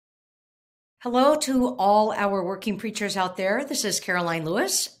Hello to all our working preachers out there. This is Caroline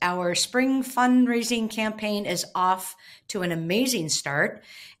Lewis. Our spring fundraising campaign is off to an amazing start,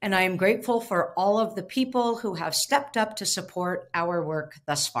 and I am grateful for all of the people who have stepped up to support our work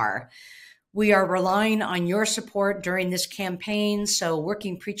thus far. We are relying on your support during this campaign so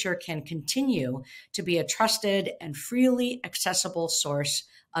Working Preacher can continue to be a trusted and freely accessible source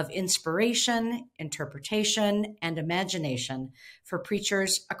of inspiration, interpretation, and imagination for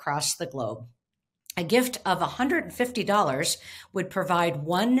preachers across the globe. A gift of $150 would provide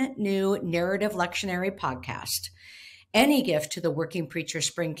one new narrative lectionary podcast. Any gift to the Working Preacher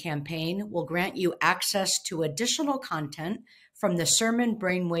Spring Campaign will grant you access to additional content from the Sermon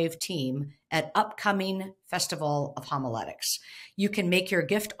Brainwave team at upcoming Festival of Homiletics. You can make your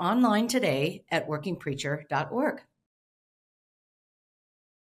gift online today at workingpreacher.org.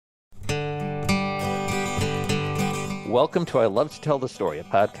 Welcome to I Love to Tell the Story, a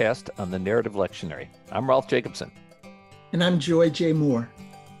podcast on the Narrative Lectionary. I'm Rolf Jacobson. And I'm Joy J. Moore.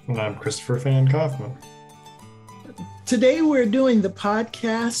 And I'm Kristofer Phan Coffman. Today we're doing the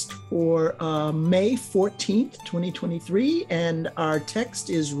podcast for May 14th, 2023, and our text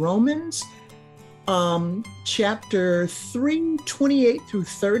is Romans chapter 3, 28 through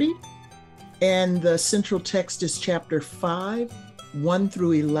 30, and the central text is chapter 5, 1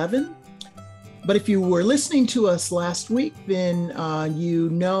 through 11. But if you were listening to us last week, then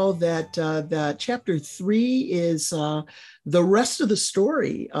you know that the chapter 3 is the rest of the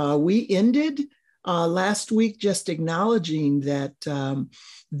story. We ended last week just acknowledging that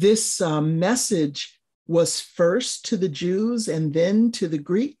this message was first to the Jews and then to the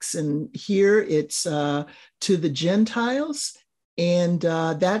Greeks, and here it's to the Gentiles, and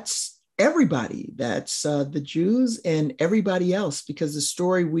that's everybody. That's the Jews and everybody else, because the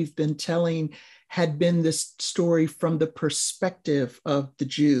story we've been telling had been this story from the perspective of the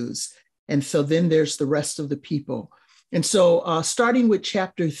Jews. And so then there's the rest of the people. And so starting with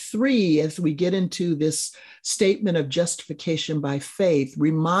chapter 3, as we get into this statement of justification by faith,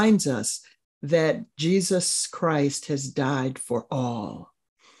 reminds us that Jesus Christ has died for all.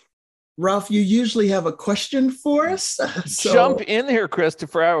 Ralph, you usually have a question for us. Jump in here,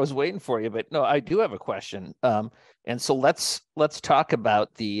 Kristofer. I was waiting for you, but no, I do have a question. And so let's talk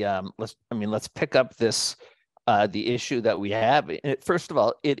about the let's pick up this the issue that we have. First of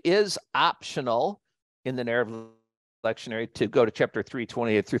all, it is optional in the narrative lectionary to go to chapter 3,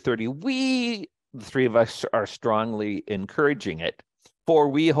 28 through 30. We, the three of us, are strongly encouraging it. For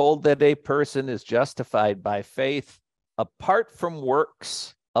we hold that a person is justified by faith apart from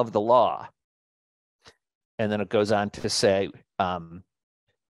works of the law. And then it goes on to say,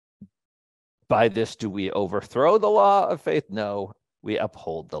 by this do we overthrow the law of faith? No, we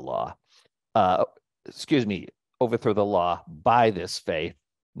uphold the law. Overthrow the law by this faith.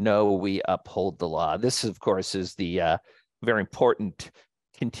 No, we uphold the law. This, of course, is the very important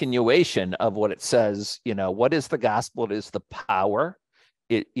continuation of what it says. What is the gospel? It is the power.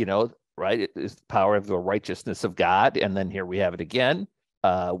 Right? It is the power of the righteousness of God. And then here we have it again.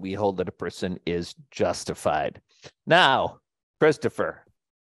 We hold that a person is justified. Now, Kristofer,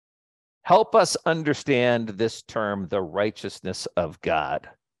 help us understand this term, the righteousness of God.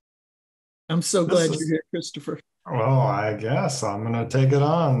 I'm so glad you're here, Kristofer. Well, I guess I'm going to take it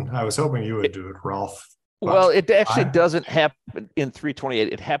on. I was hoping you would do it, Rolf. Well, it actually doesn't happen in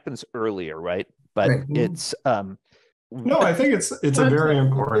 328. It happens earlier, right? But right. It's no, I think it's a very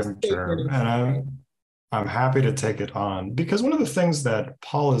important term, and I'm happy to take it on, because one of the things that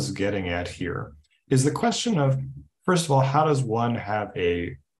Paul is getting at here is the question of, first of all, how does one have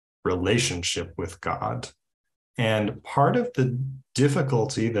a relationship with God? And part of the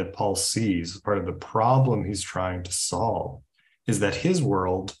difficulty that Paul sees, part of the problem he's trying to solve, is that his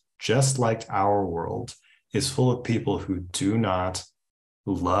world, just like our world, is full of people who do not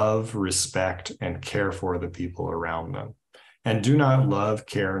love, respect, and care for the people around them, and do not love,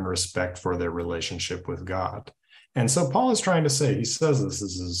 care, and respect for their relationship with God. And so Paul is trying to say, he says this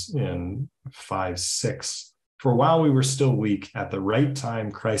is in 5:6, for while we were still weak, at the right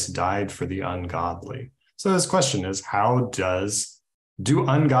time, Christ died for the ungodly. So his question is, how do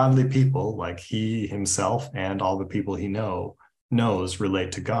ungodly people like he himself and all the people he knows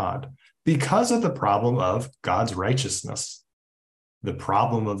relate to God? Because of the problem of God's righteousness, the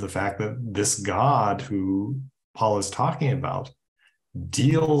problem of the fact that this God who Paul is talking about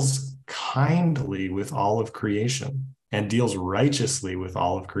deals kindly with all of creation and deals righteously with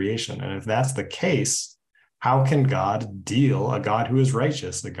all of creation. And if that's the case, how can God deal, a God who is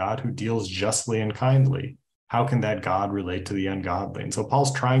righteous, a God who deals justly and kindly? How can that God relate to the ungodly? And so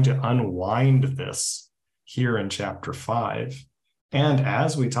Paul's trying to unwind this here in chapter 5. And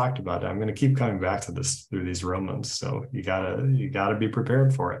as we talked about, I'm going to keep coming back to this through these Romans. So you gotta be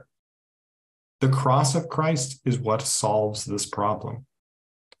prepared for it. The cross of Christ is what solves this problem.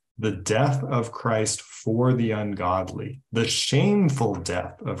 The death of Christ for the ungodly, the shameful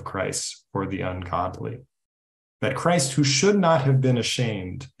death of Christ for the ungodly. That Christ, who should not have been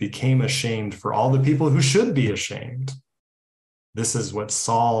ashamed, became ashamed for all the people who should be ashamed. This is what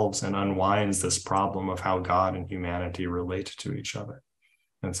solves and unwinds this problem of how God and humanity relate to each other.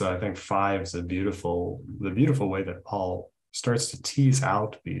 And so I think 5 is the beautiful way that Paul starts to tease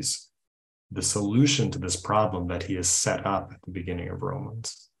out the solution to this problem that he has set up at the beginning of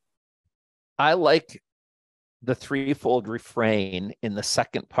Romans. I like the threefold refrain in the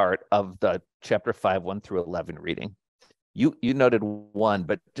second part of the chapter 5, 1 through 11 reading. You noted 1,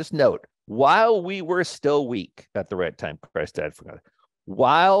 but just note, while we were still weak at the right time, Christ died for us.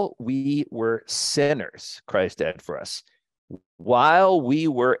 While we were sinners, Christ died for us. While we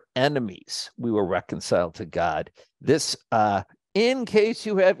were enemies, we were reconciled to God. This, in case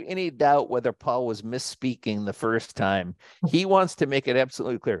you have any doubt whether Paul was misspeaking the first time, he wants to make it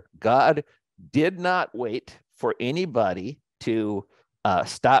absolutely clear. God did not wait for anybody to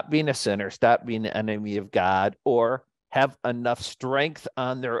stop being a sinner, stop being an enemy of God, or have enough strength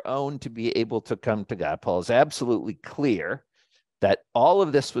on their own to be able to come to God. Paul is absolutely clear that all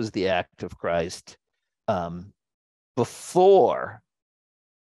of this was the act of Christ before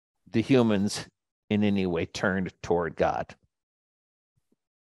the humans in any way turned toward God.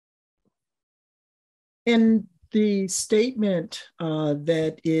 And the statement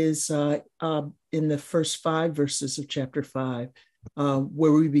that is in the first 5 verses of chapter 5,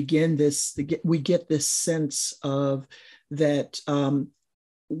 where we begin this, we get this sense of that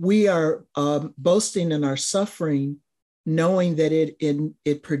we are boasting in our suffering, knowing that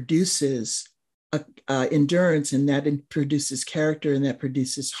it produces endurance, and that it produces character, and that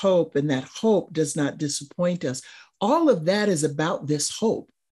produces hope, and that hope does not disappoint us. All of that is about this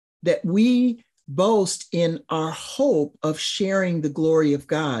hope, that we boast in our hope of sharing the glory of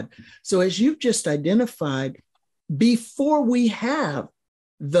God. So as you've just identified, before we have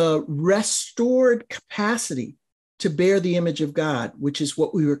the restored capacity to bear the image of God, which is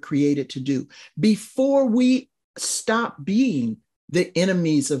what we were created to do, before we stop being the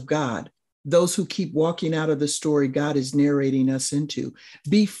enemies of God, those who keep walking out of the story God is narrating us into,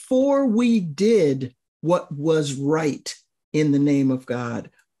 before we did what was right in the name of God,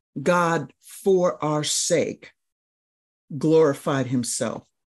 God, for our sake, glorified himself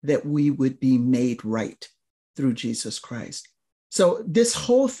that we would be made right through Jesus Christ. So this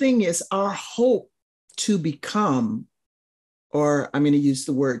whole thing is our hope to become, or I'm going to use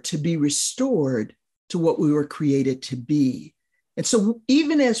the word, to be restored to what we were created to be. And so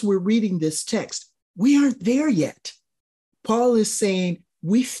even as we're reading this text, we aren't there yet. Paul is saying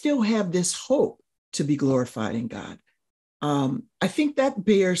we still have this hope to be glorified in God. I think that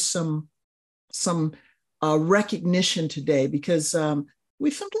bears some recognition today, because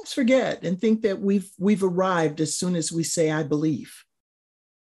we sometimes forget and think that we've arrived as soon as we say, I believe.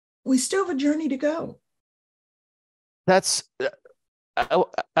 We still have a journey to go. That's,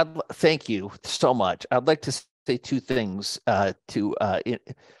 thank you so much. I'd like to say 2 things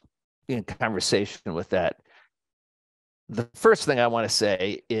in conversation with that. The first thing I want to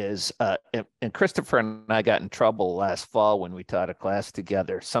say is, and Kristofer and I got in trouble last fall when we taught a class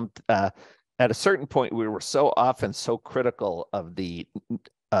together. At a certain point, we were so often so critical of the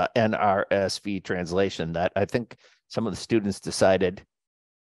NRSV translation that I think some of the students decided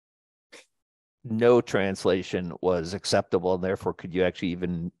no translation was acceptable, and therefore could you actually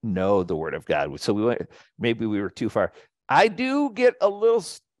even know the Word of God? So maybe we were too far. I do get a little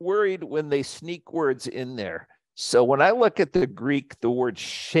worried when they sneak words in there. So when I look at the Greek, the word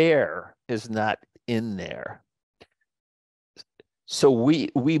share is not in there. So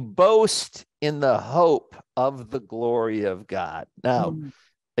we boast in the hope of the glory of God. Now,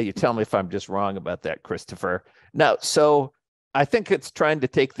 you tell me if I'm just wrong about that, Kristofer. Now, so I think it's trying to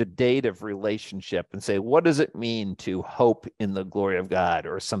take the dative relationship and say, what does it mean to hope in the glory of God,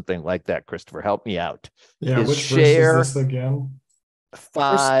 or something like that? Kristofer, help me out. Yeah, which share, verse is this again?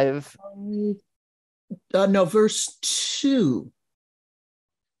 5. No, verse 2.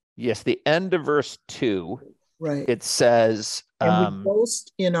 Yes, the end of verse 2. Right. It says, and we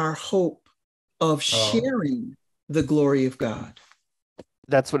boast in our hope of sharing the glory of God.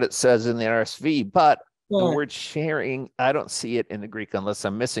 That's what it says in the RSV, but the word sharing, I don't see it in the Greek unless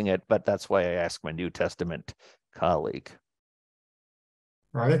I'm missing it, but that's why I asked my New Testament colleague.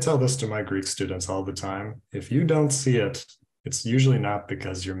 I tell this to my Greek students all the time. If you don't see it, it's usually not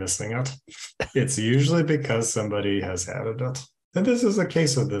because you're missing it. It's usually because somebody has added it. And this is a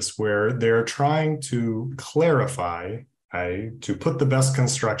case of this where they're trying to clarify, to put the best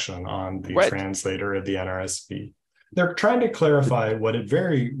construction on the translator of the NRSV. They're trying to clarify what it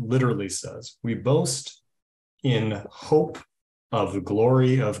very literally says. We boast in hope of the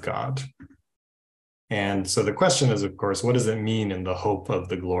glory of God. And so the question is, of course, what does it mean in the hope of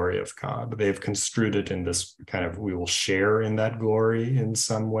the glory of God? They've construed it in this kind of, we will share in that glory in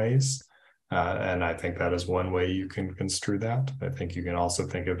some ways. And I think that is one way you can construe that. I think you can also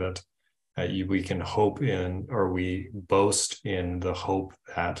think of it, we can hope in, or we boast in the hope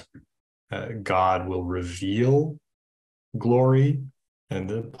that God will reveal glory.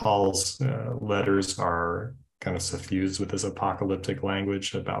 And Paul's letters are kind of suffused with this apocalyptic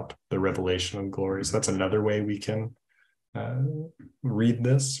language about the revelation of glory. So that's another way we can read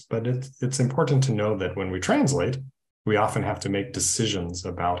this. But it's important to know that when we translate, we often have to make decisions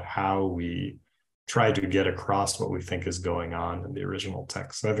about how we try to get across what we think is going on in the original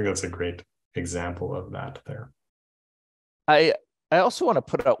text. So I think that's a great example of that there. I also want to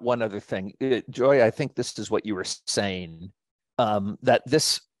put out one other thing. Joy, I think this is what you were saying, that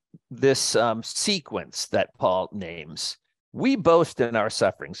this sequence that Paul names, we boast in our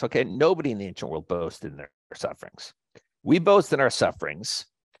sufferings. Okay, nobody in the ancient world boasted in their sufferings. We boast in our sufferings.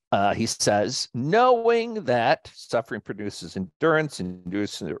 He says, knowing that suffering produces endurance,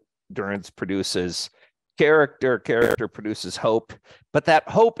 endurance produces character, character produces hope, but that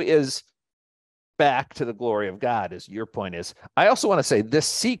hope is back to the glory of God, as your point is. I also want to say this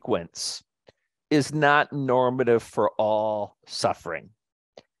sequence is not normative for all suffering.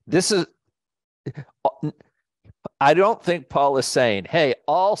 I don't think Paul is saying, hey,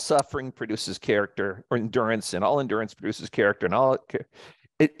 all suffering produces character or endurance, and all endurance produces character, and all.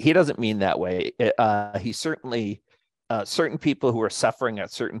 He doesn't mean that way. He certainly, certain people who are suffering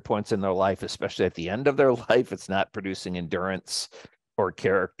at certain points in their life, especially at the end of their life, it's not producing endurance or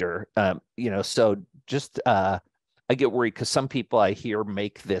character. So just I get worried because some people I hear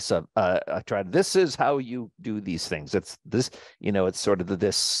make this this is how you do these things. It's this, it's sort of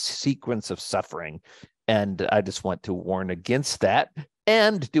this sequence of suffering. And I just want to warn against that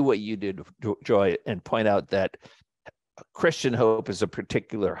and do what you did, Joy, and point out that Christian hope is a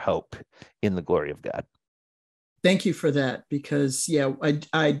particular hope in the glory of God. Thank you for that, because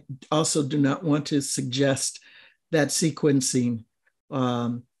I also do not want to suggest that sequencing,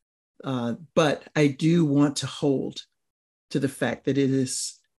 but I do want to hold to the fact that it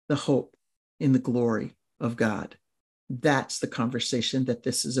is the hope in the glory of God. That's the conversation that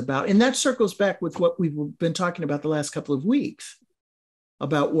this is about. And that circles back with what we've been talking about the last couple of weeks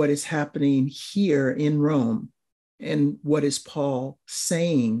about what is happening here in Rome. And what is Paul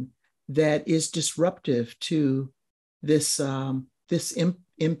saying that is disruptive to this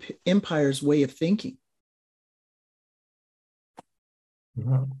empire's way of thinking?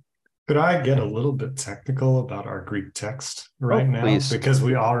 Could I get a little bit technical about our Greek text now? Please. Because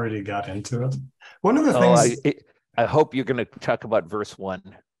we already got into it. One of the things... I hope you're going to talk about verse 1.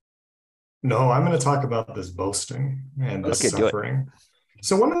 No, I'm going to talk about this boasting and this suffering.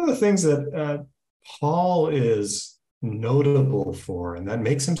 So one of the things that Paul is notable for, and that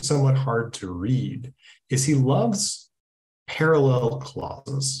makes him somewhat hard to read, is he loves parallel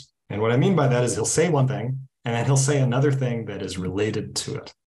clauses. And what I mean by that is he'll say one thing, and then he'll say another thing that is related to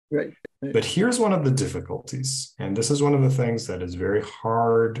it. Right. But here's one of the difficulties, and this is one of the things that is very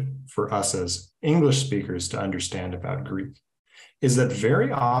hard for us as English speakers to understand about Greek, is that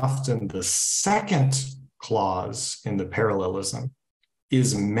very often the second clause in the parallelism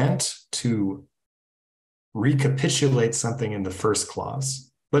is meant to recapitulate something in the first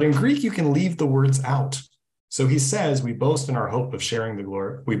clause. But in Greek, you can leave the words out. So he says, we boast in our hope of sharing the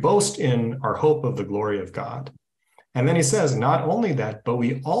glory. We boast in our hope of the glory of God. And then he says, not only that, but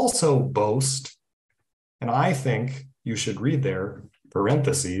we also boast, and I think you should read there,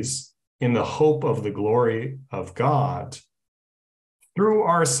 parentheses, in the hope of the glory of God through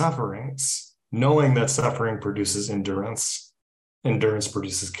our sufferings, knowing that suffering produces endurance, endurance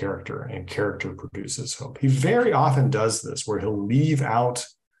produces character, and character produces hope. He very often does this, where he'll leave out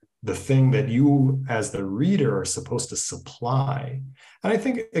the thing that you as the reader are supposed to supply. And I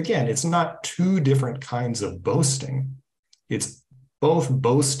think, again, it's not two different kinds of boasting. It's both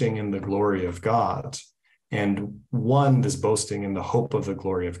boasting in the glory of God, and one that's boasting in the hope of the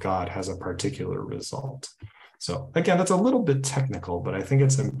glory of God has a particular result. So again, that's a little bit technical, but I think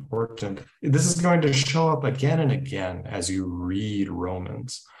it's important. This is going to show up again and again as you read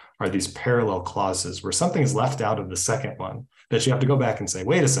Romans, are these parallel clauses where something is left out of the second one that you have to go back and say,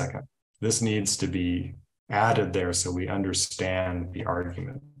 wait a second, this needs to be added there so we understand the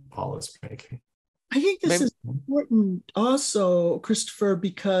argument Paul is making. I think this is important also, Kristofer,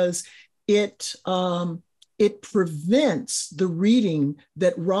 because it prevents the reading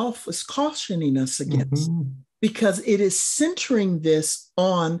that Rolf was cautioning us against, because it is centering this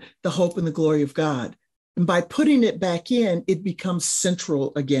on the hope and the glory of God. And by putting it back in, it becomes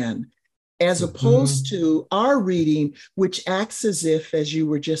central again, as opposed to our reading, which acts as if, as you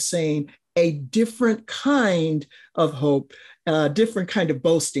were just saying, a different kind of hope, a different kind of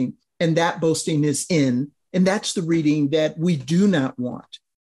boasting. And that boasting is in, and that's the reading that we do not want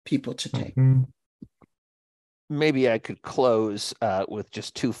people to take. Maybe I could close with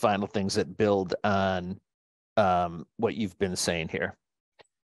just two final things that build on what you've been saying here.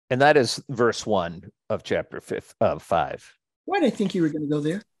 And that is verse 1 of chapter 5. Why did I think you were going to go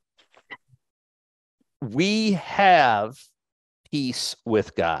there? We have peace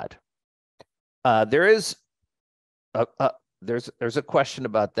with God. There's a question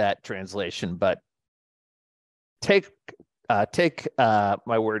about that translation, but take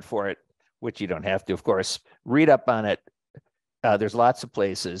my word for it, which you don't have to, of course. Read up on it. There's lots of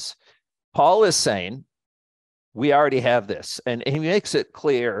places. Paul is saying we already have this, and he makes it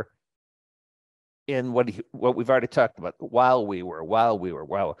clear in what we've already talked about. While we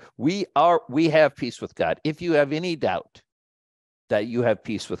have peace with God. If you have any doubt that you have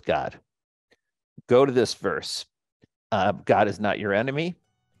peace with God, go to this verse. God is not your enemy.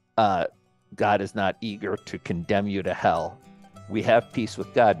 God is not eager to condemn you to hell. We have peace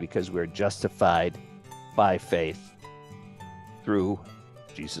with God because we're justified by faith through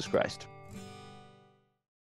Jesus Christ.